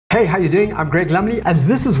Hey, how you doing? I'm Greg Lumley, and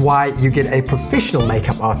this is why you get a professional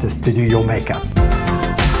makeup artist to do your makeup.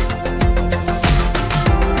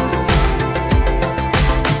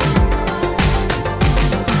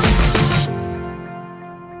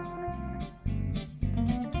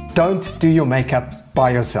 Don't do your makeup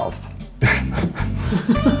by yourself.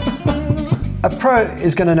 A pro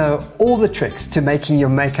is going to know all the tricks to making your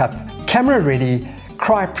makeup camera ready,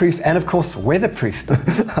 cry proof, and of course weatherproof.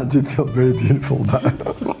 I do feel very beautiful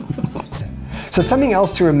though. So something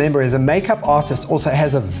else to remember is a makeup artist also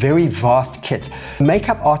has a very vast kit. A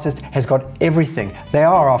makeup artist has got everything. They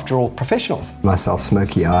are, after all, professionals. Myself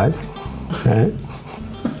smoky eyes. Okay.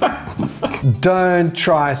 Don't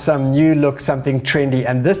try some new look, something trendy,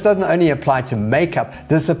 and this doesn't only apply to makeup,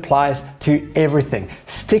 this applies to everything.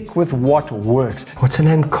 Stick with what works. What's her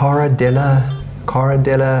name? Cara Della?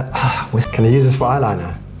 Can I use this for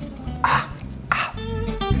eyeliner?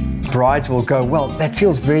 Brides will go, well, that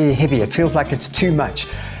feels very heavy, it feels like it's too much.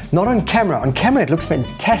 Not on camera. On camera it looks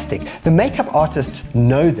fantastic. The makeup artists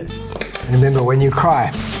know this. And remember, when you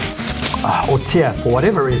cry or tear, for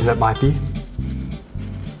whatever reason it might be,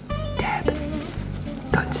 dab,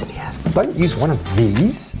 don't smear. Don't use one of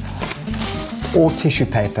these or tissue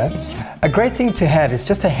paper. A great thing to have is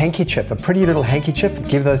just a handkerchief, a pretty little handkerchief.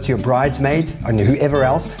 Give those to your bridesmaids and whoever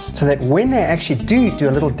else, so that when they actually do a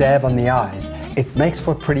little dab on the eyes, it makes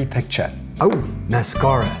for a pretty picture. Oh,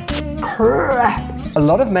 mascara. Crap. A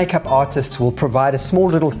lot of makeup artists will provide a small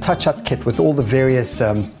little touch-up kit with all the various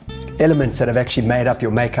elements that have actually made up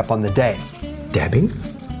your makeup on the day. Dabbing?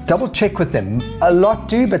 Double check with them. A lot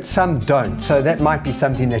do, but some don't. So that might be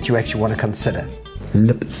something that you actually want to consider.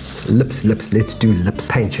 Lips. Let's do lips.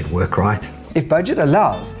 Paint should work, right? If budget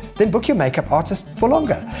allows, then book your makeup artist for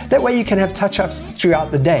longer. That way you can have touch-ups throughout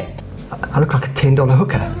the day. I look like a $10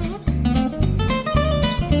 hooker.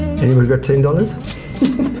 Anybody got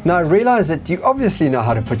 $10? Now I realize that you obviously know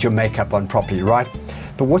how to put your makeup on properly, right?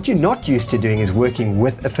 But what you're not used to doing is working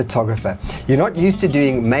with a photographer. You're not used to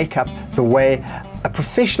doing makeup the way a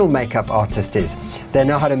professional makeup artist is. They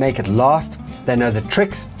know how to make it last, they know the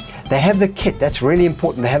tricks, they have the kit. That's really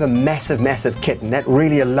important. They have a massive kit, and that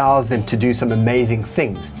really allows them to do some amazing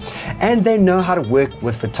things. And they know how to work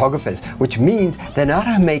with photographers, which means they know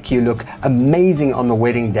how to make you look amazing on the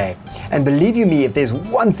wedding day. And believe you me, if there's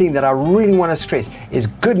one thing that I really want to stress, is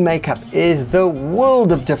good makeup is the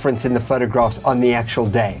world of difference in the photographs on the actual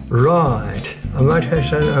day. Right. I might have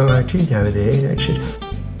some of my teeth over there. Actually.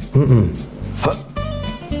 You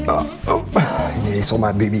nearly saw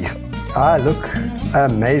my boobies. I look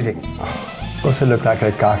amazing. Also look like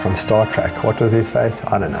a guy from Star Trek. What was his face?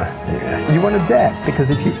 I don't know. Anyway. You want to dab, because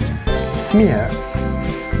if you smear,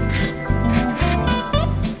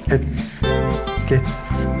 it gets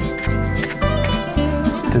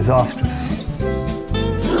disastrous.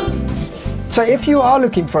 So if you are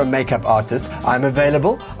looking for a makeup artist, I'm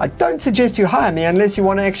available. I don't suggest you hire me unless you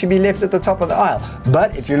want to actually be left at the top of the aisle.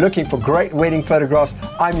 But if you're looking for great wedding photographs,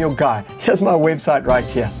 I'm your guy. Here's my website right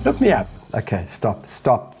here. Look me up. Okay, stop.